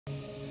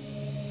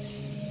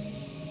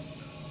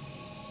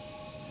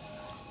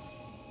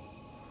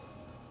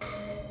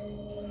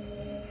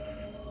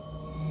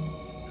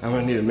I'm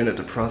gonna need a minute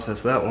to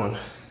process that one.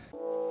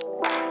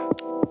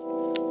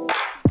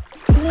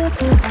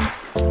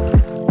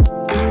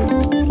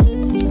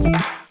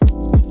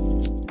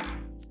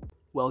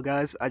 Well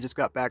guys, I just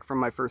got back from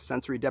my first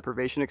sensory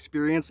deprivation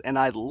experience and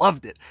I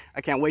loved it.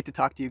 I can't wait to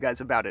talk to you guys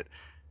about it.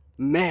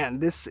 Man,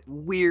 this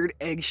weird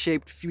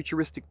egg-shaped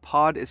futuristic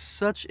pod is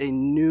such a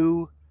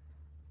new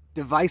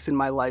device in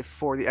my life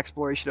for the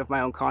exploration of my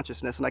own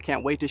consciousness, and I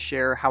can't wait to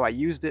share how I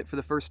used it for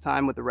the first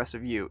time with the rest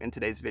of you in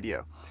today's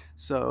video.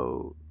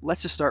 So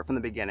let's just start from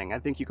the beginning. I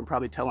think you can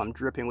probably tell I'm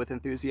dripping with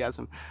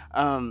enthusiasm.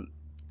 2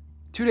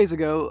 days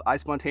ago, I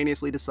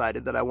spontaneously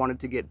decided that I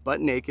wanted to get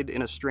butt naked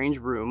in a strange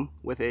room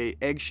with a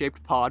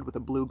egg-shaped pod with a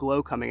blue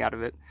glow coming out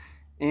of it,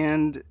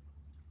 and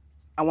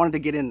I wanted to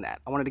get in that.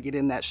 I wanted to get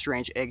in that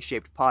strange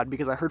egg-shaped pod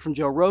because I heard from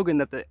Joe Rogan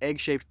that the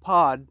egg-shaped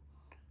pod,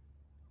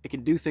 it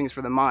can do things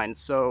for the mind.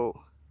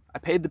 So I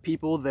paid the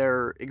people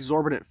their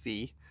exorbitant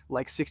fee,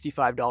 like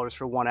 $65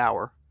 for 1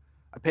 hour.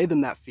 I paid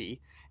them that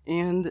fee,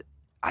 and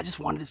I just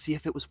wanted to see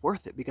if it was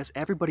worth it because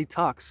everybody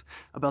talks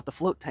about the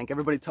float tank.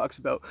 Everybody talks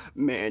about,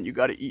 man, you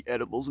gotta eat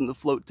edibles in the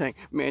float tank.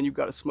 Man, you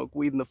gotta smoke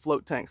weed in the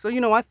float tank. So,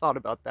 I thought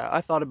about that.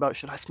 I thought about,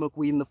 should I smoke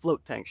weed in the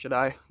float tank? Should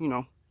I,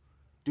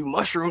 do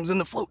mushrooms in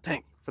the float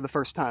tank for the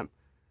first time?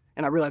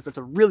 And I realized that's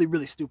a really,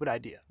 really stupid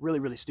idea. Really,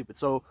 really stupid.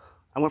 So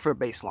I went for a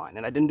baseline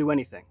and I didn't do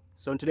anything.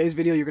 So in today's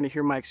video, you're gonna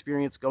hear my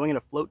experience going in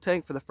a float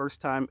tank for the first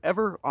time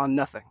ever on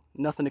nothing.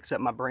 Nothing except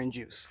my brain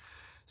juice.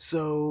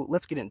 So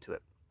let's get into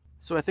it.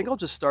 So I think I'll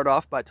just start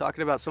off by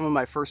talking about some of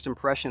my first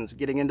impressions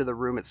getting into the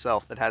room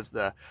itself that has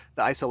the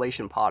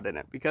isolation pod in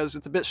it, because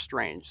it's a bit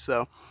strange.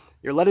 So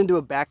you're led into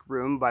a back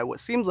room by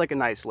what seems like a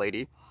nice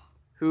lady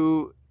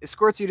who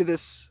escorts you to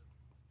this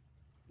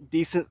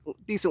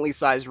decently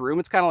sized room.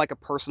 It's kind of like a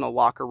personal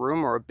locker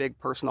room or a big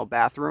personal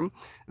bathroom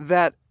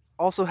that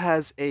also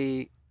has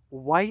a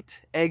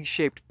white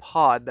egg-shaped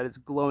pod that is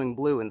glowing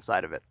blue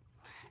inside of it.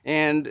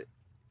 And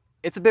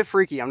it's a bit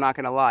freaky, I'm not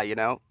gonna lie,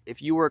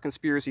 If you were a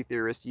conspiracy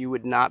theorist, you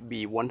would not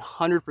be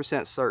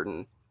 100%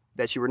 certain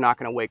that you were not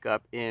gonna wake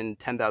up in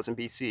 10,000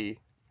 BC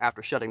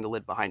after shutting the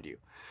lid behind you.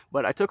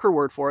 But I took her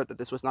word for it that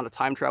this was not a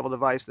time travel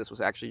device, this was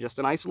actually just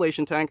an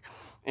isolation tank,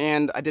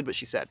 and I did what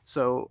she said.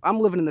 So I'm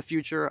living in the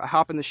future, I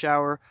hop in the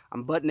shower,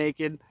 I'm butt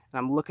naked, and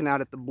I'm looking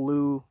out at the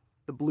blue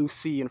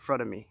sea in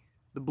front of me,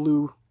 the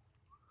blue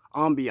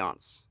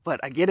ambiance.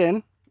 But I get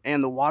in,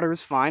 and the water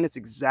is fine, it's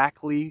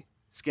exactly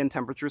skin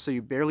temperature, so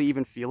you barely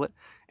even feel it,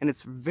 and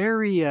it's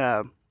very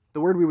the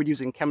word we would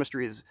use in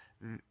chemistry is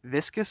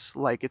viscous,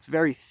 like it's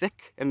very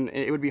thick and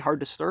it would be hard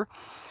to stir.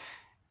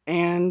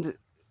 And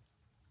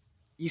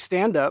you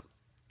stand up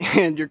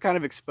and you're kind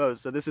of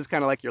exposed, so this is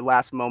kind of like your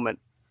last moment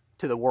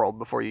to the world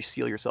before you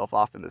seal yourself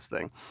off in this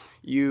thing.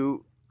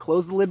 You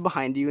close the lid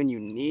behind you and you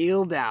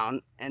kneel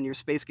down, and your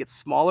space gets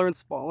smaller and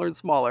smaller and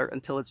smaller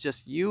until it's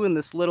just you and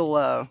this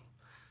little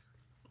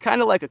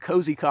kind of like a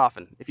cozy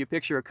coffin. If you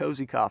picture a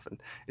cozy coffin,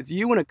 it's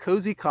you in a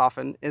cozy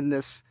coffin in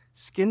this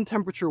skin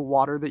temperature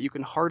water that you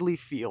can hardly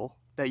feel,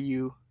 that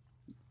you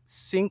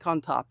sink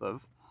on top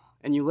of,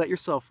 and you let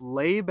yourself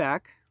lay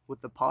back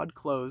with the pod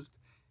closed.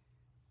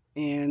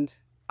 And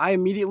I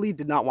immediately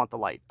did not want the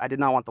light. I did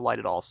not want the light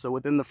at all. So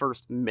within the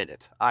first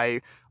minute,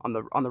 on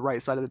the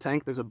right side of the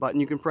tank, there's a button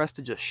you can press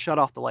to just shut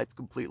off the lights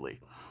completely.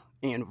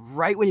 And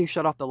right when you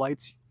shut off the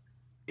lights,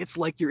 it's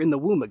like you're in the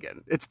womb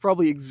again. It's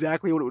probably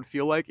exactly what it would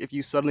feel like if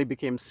you suddenly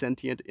became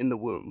sentient in the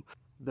womb.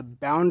 The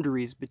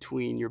boundaries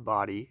between your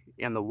body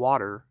and the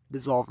water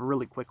dissolve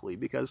really quickly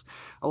because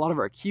a lot of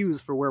our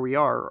cues for where we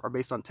are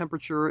based on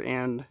temperature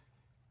and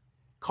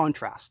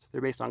contrast.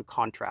 They're based on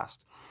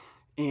contrast.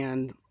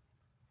 And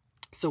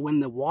so when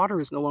the water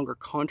is no longer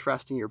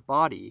contrasting your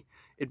body,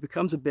 it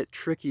becomes a bit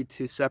tricky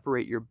to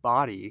separate your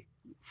body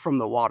from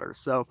the water.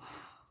 So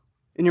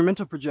in your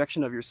mental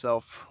projection of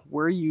yourself,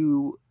 where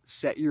you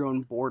set your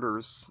own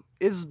borders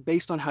is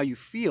based on how you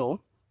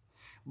feel,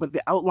 but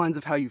the outlines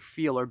of how you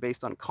feel are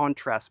based on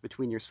contrast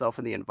between yourself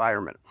and the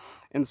environment.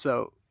 And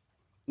so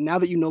now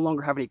that you no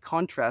longer have any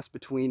contrast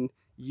between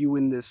you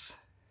and this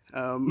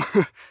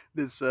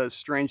this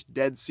strange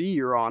dead sea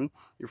you're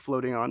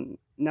floating on,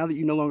 now that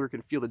you no longer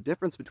can feel the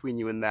difference between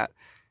you and that,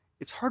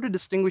 it's hard to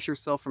distinguish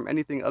yourself from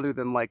anything other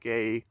than like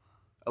a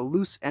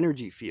loose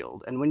energy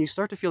field. And when you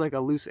start to feel like a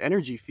loose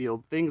energy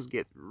field, things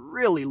get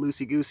really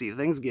loosey-goosey.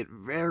 Things get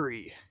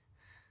very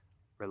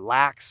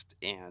relaxed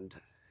and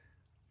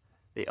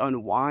they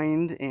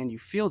unwind, and you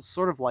feel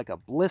sort of like a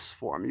bliss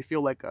form. You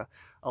feel like a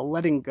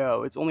letting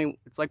go. It's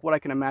like what I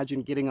can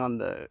imagine getting on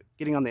the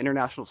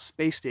International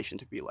Space Station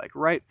to be like,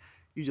 right?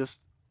 You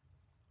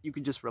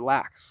could just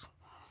relax.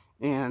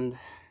 And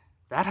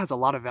that has a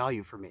lot of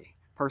value for me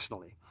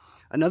personally.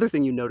 Another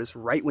thing you notice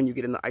right when you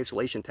get in the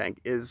isolation tank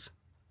is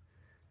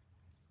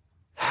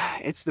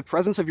it's the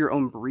presence of your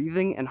own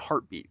breathing and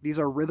heartbeat. These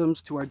are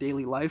rhythms to our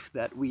daily life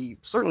that we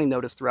certainly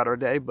notice throughout our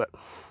day, but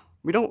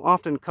we don't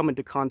often come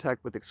into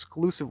contact with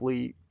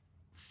exclusively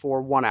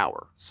for 1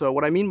 hour. So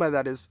what I mean by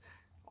that is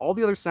all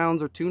the other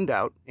sounds are tuned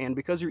out, and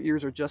because your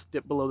ears are just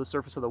dipped below the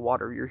surface of the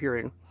water, you're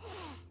hearing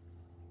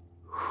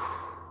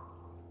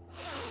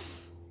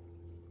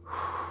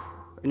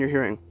and you're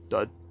hearing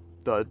thud,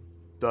 thud,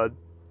 thud,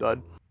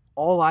 thud.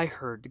 All I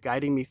heard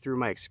guiding me through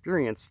my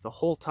experience the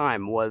whole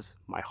time was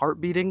my heart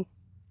beating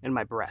and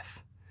my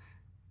breath.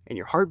 And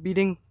your heart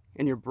beating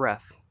and your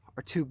breath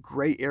are two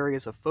great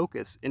areas of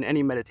focus in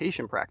any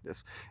meditation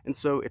practice. And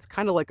so it's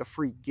kind of like a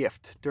free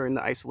gift during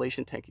the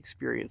isolation tank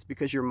experience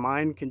because your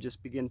mind can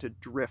just begin to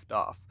drift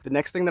off. The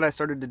next thing that I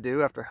started to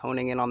do after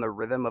honing in on the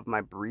rhythm of my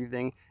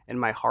breathing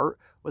and my heart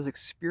was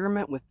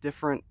experiment with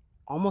different,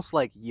 almost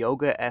like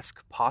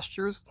yoga-esque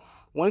postures.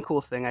 One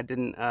cool thing I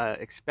didn't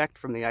expect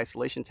from the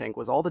isolation tank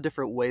was all the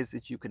different ways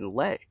that you can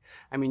lay.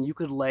 I mean, you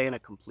could lay in a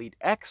complete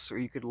X, or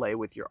you could lay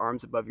with your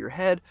arms above your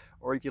head,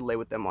 or you could lay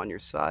with them on your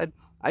side.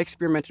 I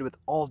experimented with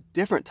all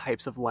different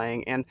types of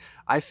laying, and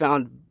I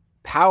found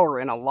power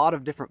in a lot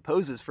of different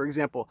poses. For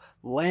example,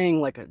 laying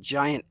like a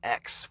giant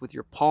X with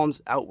your palms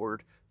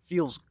outward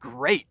feels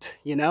great,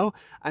 you know?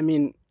 I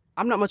mean,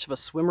 I'm not much of a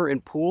swimmer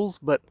in pools,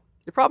 but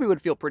it probably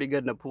would feel pretty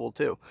good in a pool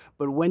too.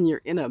 But when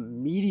you're in a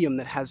medium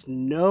that has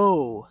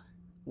no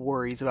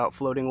worries about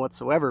floating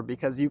whatsoever,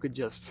 because you could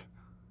just,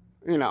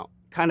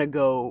 kind of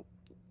go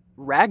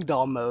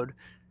ragdoll mode,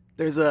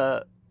 there's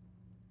a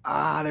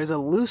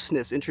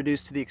looseness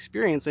introduced to the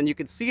experience, and you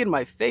can see in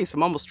my face,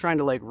 I'm almost trying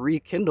to like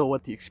rekindle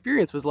what the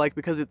experience was like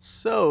because it's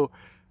so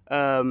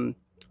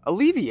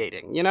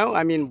alleviating,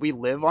 I mean, we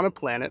live on a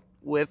planet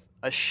with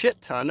a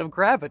shit ton of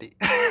gravity.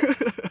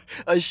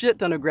 A shit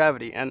ton of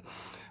gravity, and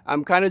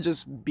I'm kind of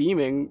just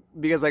beaming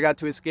because I got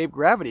to escape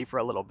gravity for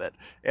a little bit,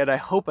 and I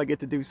hope I get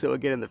to do so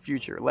again in the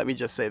future. Let me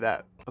just say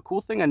that. A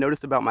cool thing I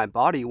noticed about my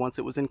body once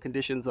it was in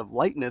conditions of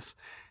lightness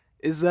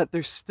is that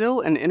there's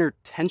still an inner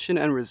tension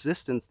and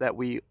resistance that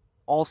we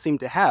all seem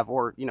to have,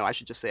 or, I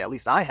should just say at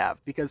least I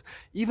have, because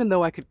even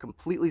though I could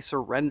completely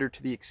surrender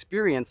to the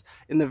experience,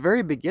 in the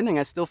very beginning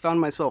I still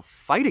found myself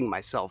fighting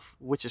myself,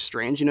 which is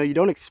strange. You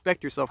don't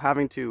expect yourself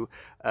having to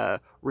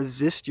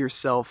resist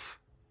yourself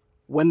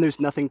when there's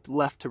nothing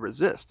left to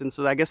resist. And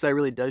so I guess that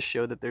really does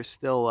show that there's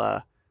still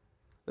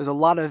there's a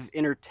lot of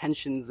inner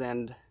tensions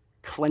and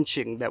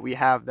clenching that we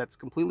have that's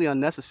completely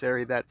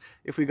unnecessary, that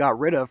if we got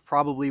rid of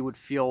probably would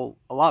feel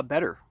a lot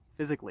better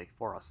physically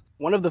for us.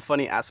 One of the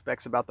funny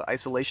aspects about the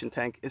isolation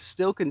tank is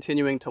still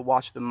continuing to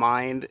watch the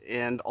mind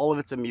and all of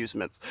its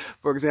amusements.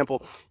 For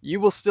example, you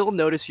will still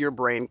notice your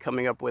brain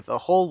coming up with a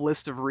whole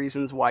list of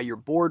reasons why you're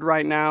bored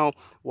right now,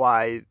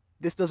 why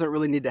this doesn't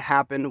really need to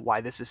happen,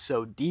 why this is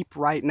so deep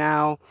right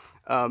now,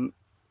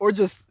 or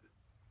just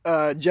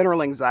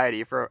general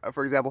anxiety. For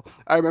example,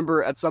 I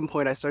remember at some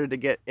point I started to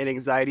get an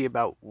anxiety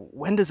about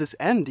when does this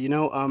end?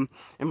 Am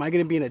I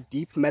going to be in a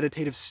deep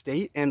meditative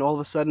state and all of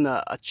a sudden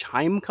a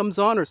chime comes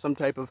on or some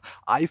type of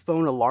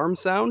iPhone alarm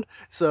sound?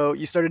 So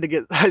I started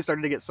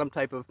to get some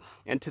type of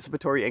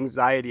anticipatory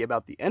anxiety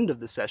about the end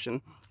of the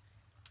session.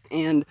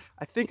 And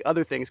I think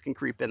other things can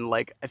creep in.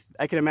 Like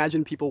I can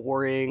imagine people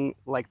worrying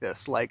like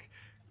this, like,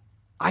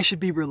 I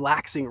should be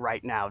relaxing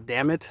right now,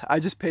 damn it.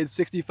 I just paid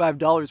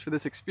 $65 for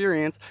this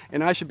experience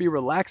and I should be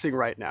relaxing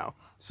right now.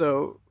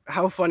 So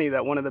how funny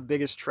that one of the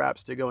biggest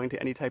traps to going to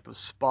any type of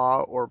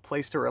spa or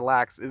place to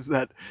relax is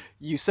that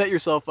you set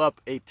yourself up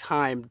a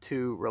time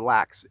to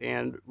relax,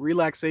 and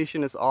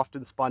relaxation is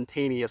often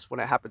spontaneous when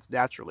it happens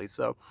naturally.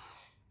 So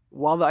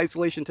while the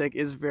isolation tank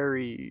is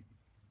very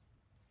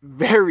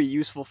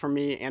useful for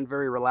me and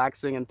very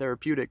relaxing and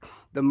therapeutic,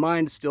 the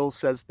mind still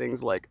says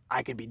things like,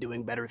 I could be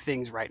doing better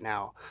things right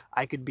now.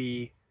 I could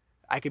be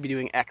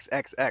doing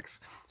XXX.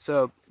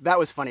 So that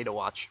was funny to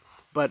watch.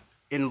 But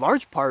in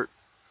large part,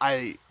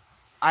 I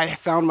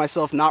found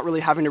myself not really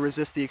having to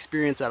resist the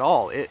experience at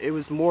all. It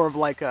was more of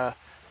like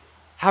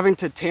having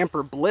to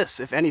tamper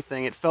bliss, if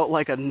anything. It felt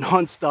like a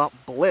nonstop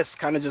bliss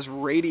kind of just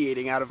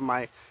radiating out of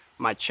my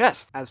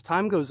chest. As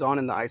time goes on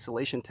in the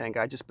isolation tank,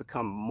 I just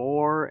become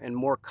more and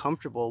more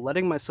comfortable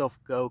letting myself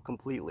go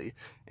completely.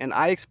 And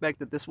I expect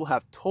that this will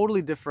have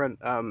totally different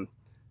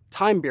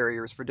time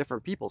barriers for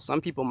different people.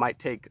 Some people might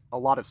take a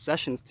lot of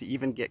sessions to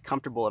even get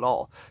comfortable at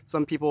all.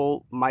 Some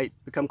people might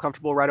become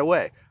comfortable right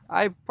away.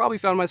 I probably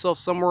found myself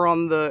somewhere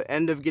on the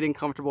end of getting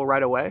comfortable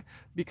right away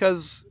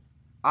because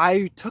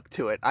I took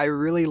to it. I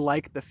really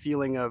like the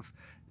feeling of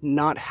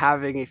not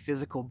having a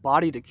physical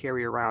body to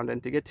carry around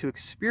and to get to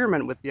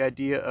experiment with the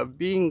idea of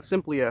being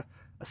simply a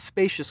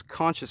spacious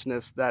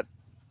consciousness that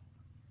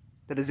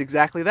is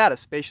exactly that, a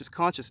spacious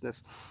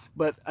consciousness.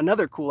 But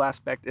another cool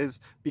aspect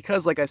is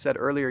because, like I said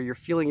earlier, you're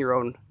hearing your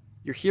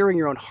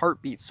own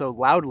heartbeat so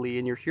loudly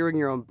and you're hearing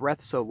your own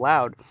breath so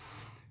loud,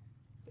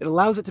 it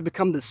allows it to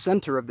become the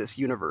center of this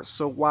universe.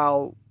 So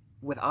while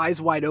with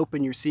eyes wide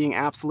open you're seeing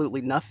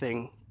absolutely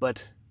nothing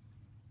but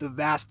the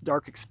vast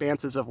dark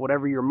expanses of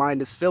whatever your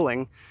mind is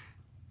feeling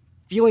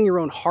your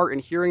own heart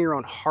and hearing your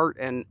own heart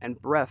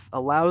and breath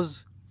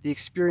allows the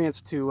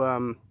experience to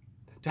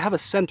have a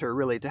center,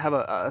 really, to have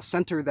a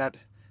center that,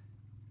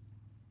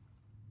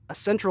 a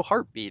central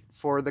heartbeat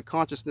for the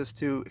consciousness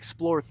to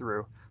explore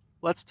through.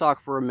 Let's talk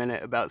for a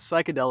minute about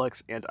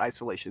psychedelics and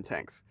isolation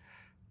tanks.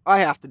 I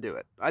have to do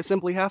it. I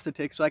simply have to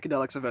take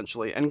psychedelics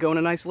eventually and go in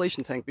an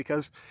isolation tank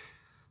because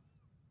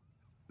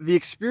The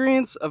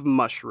experience of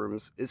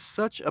mushrooms is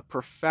such a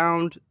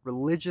profound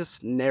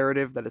religious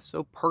narrative that is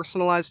so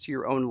personalized to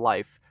your own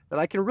life that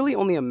I can really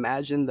only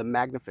imagine the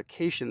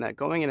magnification that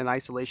going in an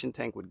isolation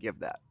tank would give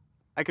that.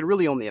 I can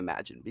really only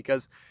imagine,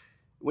 because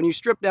when you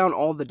strip down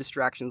all the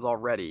distractions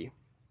already,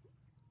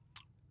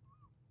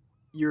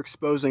 you're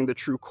exposing the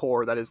true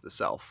core that is the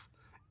self.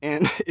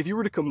 And if you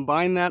were to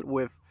combine that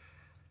with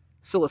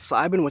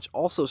psilocybin, which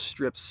also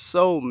strips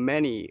so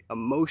many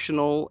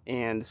emotional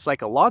and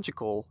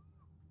psychological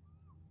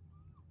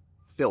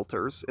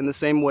filters in the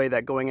same way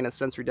that going in a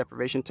sensory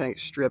deprivation tank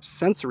strips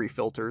sensory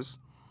filters,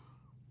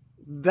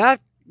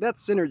 that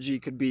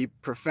synergy could be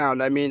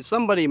profound. I mean,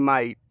 somebody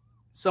might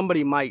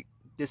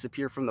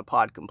disappear from the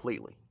pod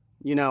completely.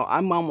 You know,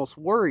 I'm almost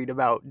worried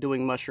about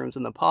doing mushrooms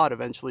in the pod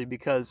eventually,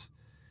 because,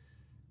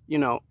 you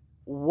know,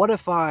 what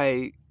if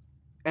I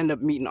end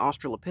up meeting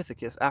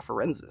Australopithecus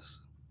afarensis,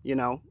 you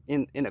know,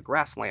 in a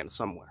grassland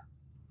somewhere?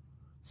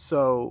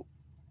 So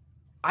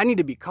I need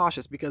to be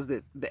cautious, because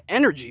the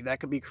energy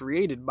that could be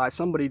created by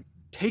somebody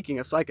taking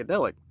a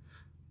psychedelic.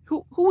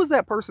 Who was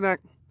that person?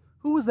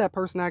 Who was that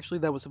person actually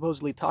that was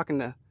supposedly talking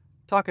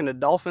to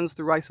dolphins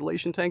through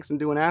isolation tanks and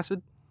doing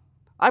acid?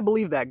 I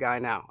believe that guy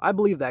now.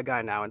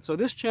 And so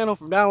this channel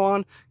from now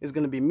on is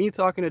going to be me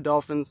talking to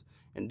dolphins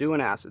and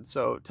doing acid.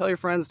 So tell your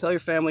friends, tell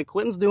your family,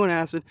 Quentin's doing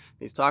acid,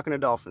 he's talking to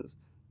dolphins.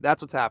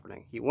 That's what's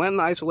happening. He went in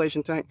the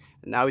isolation tank,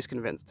 and now he's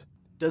convinced.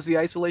 Does the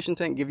isolation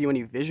tank give you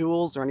any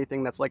visuals or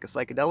anything that's like a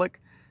psychedelic?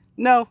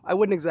 No, I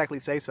wouldn't exactly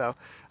say so.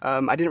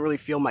 I didn't really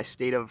feel my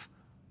state of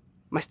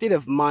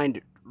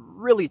mind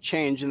really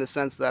change in the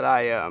sense that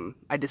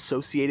I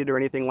dissociated or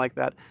anything like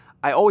that.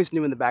 I always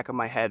knew in the back of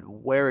my head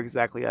where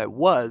exactly I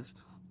was,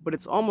 but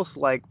it's almost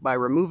like by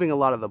removing a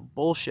lot of the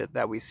bullshit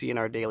that we see in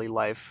our daily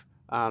life,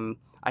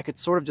 I could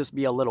sort of just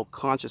be a little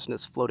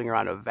consciousness floating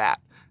around a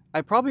vat.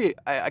 I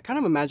kind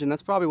of imagine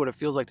that's probably what it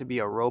feels like to be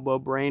a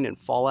robo-brain in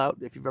Fallout,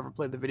 if you've ever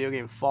played the video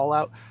game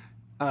Fallout.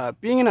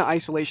 Being in an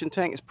isolation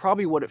tank is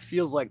probably what it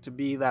feels like to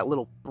be that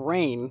little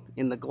brain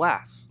in the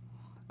glass.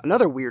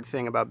 Another weird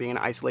thing about being in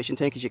an isolation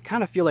tank is you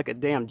kind of feel like a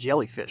damn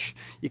jellyfish.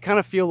 You kind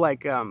of feel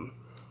like,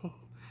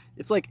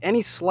 it's like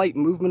any slight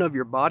movement of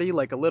your body,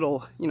 like a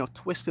little, you know,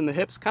 twist in the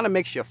hips, kind of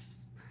makes you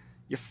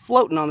you're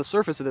floating on the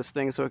surface of this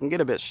thing, so it can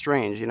get a bit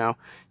strange, you know.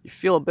 You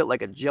feel a bit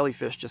like a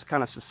jellyfish, just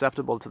kind of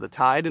susceptible to the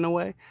tide in a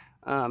way.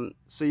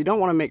 So you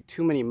don't want to make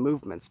too many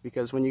movements,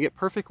 because when you get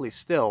perfectly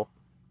still,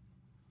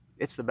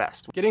 it's the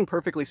best. Getting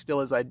perfectly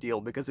still is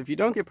ideal, because if you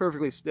don't get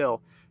perfectly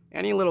still,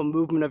 any little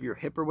movement of your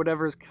hip or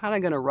whatever is kind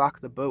of going to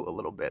rock the boat a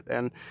little bit.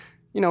 And,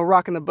 you know,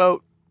 rocking the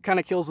boat kind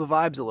of kills the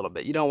vibes a little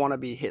bit. You don't want to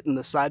be hitting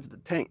the sides of the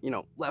tank, you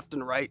know, left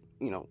and right,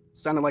 you know,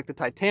 sounding like the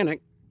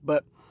Titanic.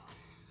 But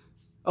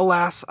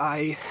alas,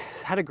 I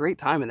had a great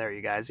time in there,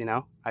 you guys, you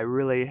know. I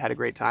really had a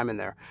great time in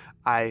there.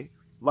 I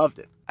loved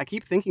it. I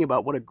keep thinking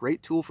about what a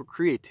great tool for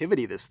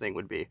creativity this thing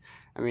would be.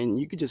 I mean,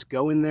 you could just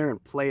go in there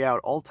and play out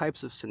all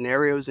types of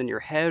scenarios in your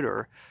head,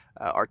 or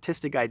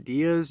artistic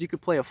ideas. You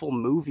could play a full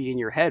movie in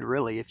your head,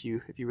 really, if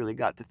you really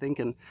got to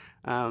thinking.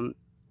 And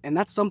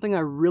that's something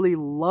I really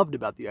loved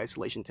about the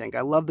isolation tank.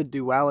 I love the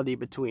duality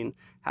between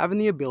having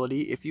the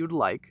ability, if you'd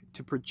like,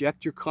 to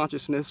project your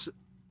consciousness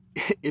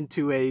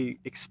into a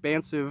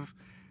expansive,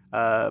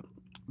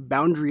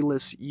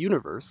 boundaryless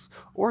universe,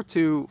 or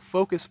to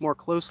focus more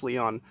closely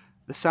on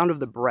the sound of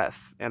the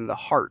breath and the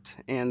heart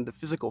and the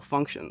physical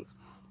functions.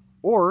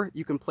 Or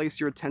you can place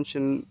your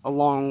attention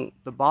along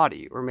the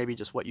body, or maybe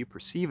just what you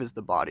perceive as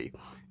the body,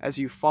 as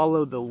you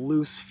follow the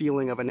loose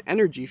feeling of an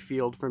energy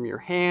field from your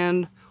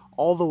hand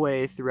all the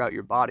way throughout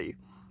your body.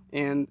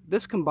 And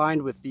this,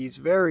 combined with these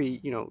very,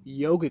 you know,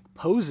 yogic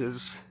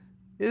poses,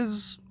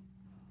 is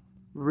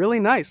really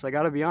nice. I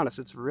gotta be honest,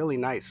 it's really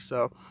nice.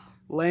 So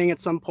laying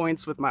at some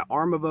points with my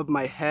arm above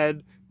my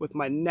head, with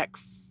my neck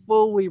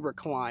fully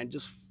reclined,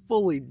 just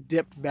fully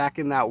dipped back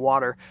in that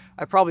water.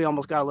 I probably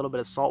almost got a little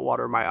bit of salt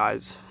water in my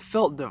eyes.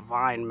 Felt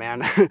divine,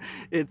 man.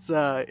 It's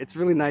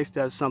really nice to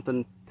have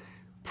something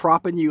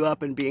propping you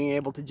up and being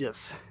able to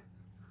just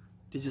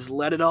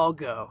let it all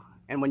go.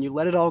 And when you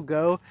let it all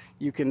go,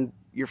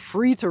 you're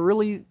free to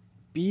really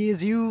be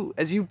as you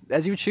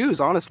choose,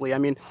 honestly. I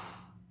mean,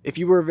 if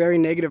you were a very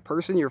negative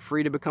person, you're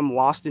free to become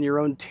lost in your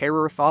own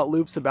terror thought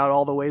loops about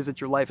all the ways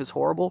that your life is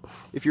horrible.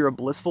 If you're a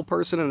blissful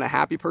person and a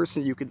happy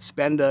person, you could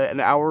spend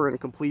an hour in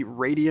complete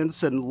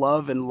radiance and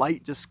love and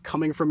light just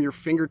coming from your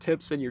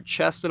fingertips and your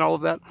chest and all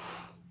of that.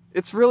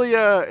 It's really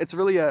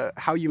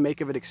how you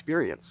make of it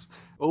experience.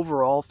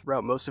 Overall,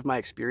 throughout most of my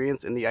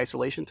experience in the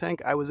isolation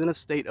tank, I was in a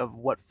state of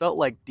what felt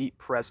like deep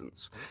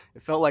presence.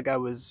 It felt like I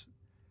was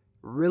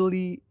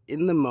really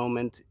in the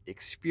moment,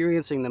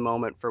 experiencing the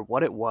moment for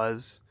what it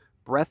was,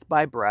 breath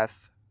by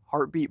breath,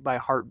 heartbeat by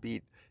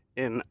heartbeat,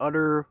 in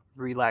utter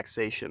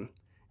relaxation.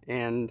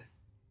 And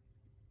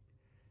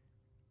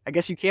I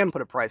guess you can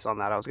put a price on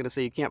that. I was going to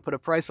say you can't put a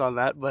price on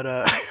that, but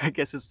I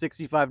guess it's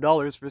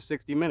 $65 for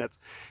 60 minutes.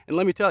 And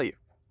let me tell you,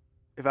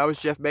 if I was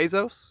Jeff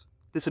Bezos,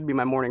 this would be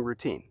my morning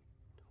routine.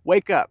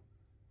 Wake up,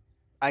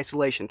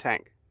 isolation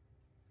tank.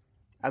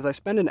 As I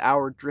spend an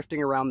hour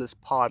drifting around this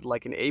pod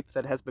like an ape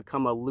that has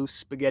become a loose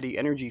spaghetti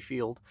energy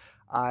field,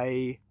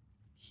 I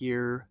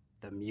hear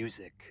the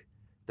music.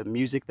 The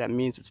music that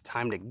means it's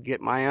time to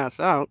get my ass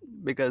out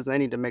because I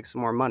need to make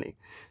some more money.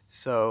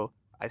 So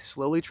I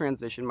slowly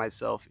transition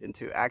myself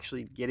into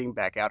actually getting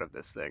back out of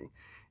this thing.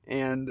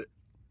 And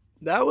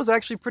that was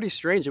actually pretty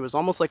strange. It was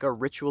almost like a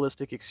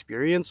ritualistic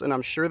experience, and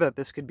I'm sure that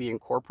this could be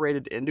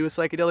incorporated into a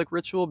psychedelic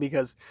ritual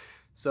because,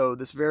 so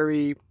this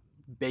very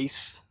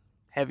bass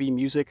heavy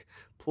music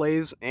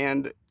plays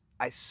and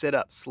I sit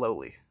up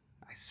slowly.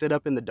 I sit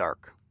up in the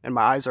dark and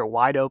my eyes are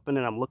wide open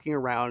and I'm looking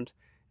around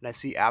and I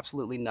see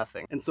absolutely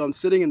nothing. And so I'm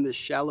sitting in this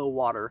shallow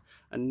water,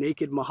 a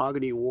naked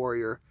mahogany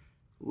warrior,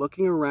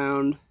 looking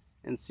around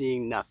and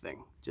seeing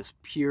nothing,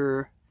 just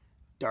pure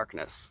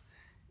darkness.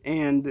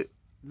 And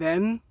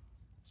then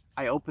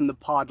I open the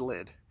pod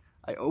lid.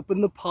 I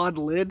open the pod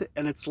lid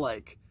and it's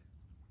like,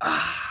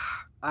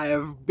 I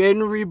have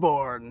been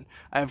reborn.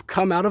 I have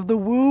come out of the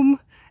womb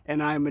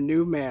and I am a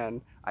new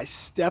man. I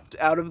stepped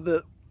out of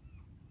the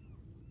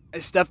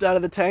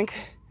tank,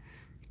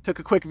 took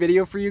a quick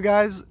video for you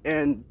guys,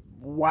 and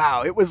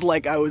wow, it was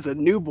like I was a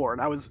newborn.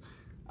 I was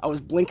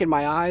blinking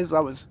my eyes.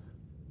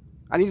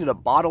 I needed a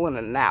bottle and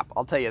a nap.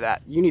 I'll tell you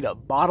that. You need a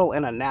bottle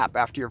and a nap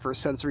after your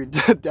first sensory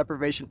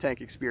deprivation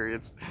tank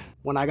experience.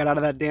 When I got out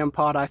of that damn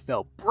pod, I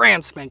felt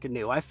brand spanking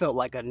new. I felt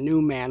like a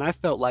new man. I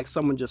felt like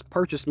someone just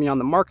purchased me on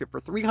the market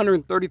for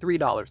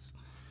 $333.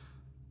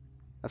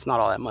 That's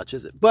not all that much,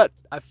 is it? But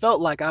I felt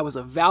like I was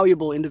a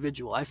valuable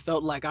individual. I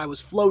felt like I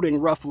was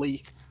floating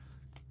roughly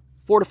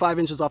 4 to 5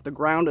 inches off the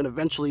ground and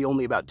eventually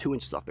only about 2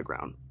 inches off the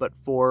ground. But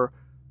for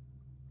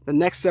the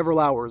next several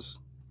hours,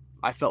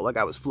 I felt like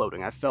I was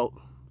floating. I felt...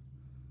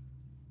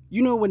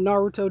 You know when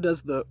Naruto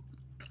does the...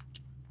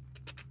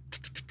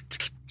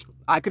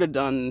 I could have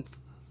done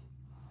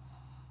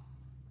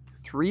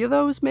 3 of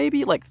those,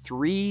 maybe? Like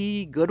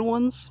 3 good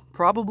ones,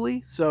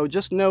 probably. So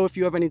just know if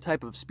you have any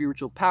type of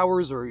spiritual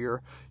powers or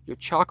your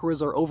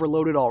chakras are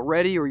overloaded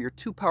already or you're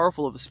too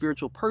powerful of a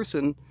spiritual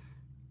person,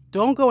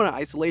 don't go in an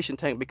isolation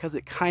tank because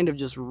it kind of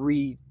just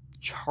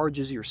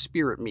recharges your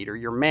spirit meter,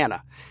 your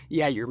mana.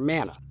 Yeah, your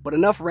mana. But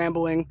enough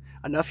rambling,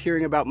 enough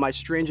hearing about my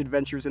strange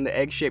adventures in the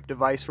egg-shaped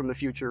device from the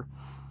future.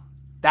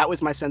 That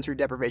was my sensory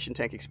deprivation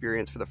tank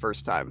experience for the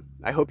first time.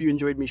 I hope you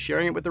enjoyed me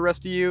sharing it with the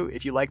rest of you.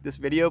 If you like this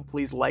video,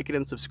 please like it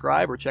and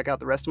subscribe or check out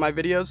the rest of my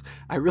videos.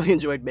 I really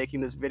enjoyed making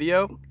this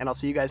video, and I'll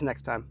see you guys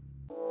next time.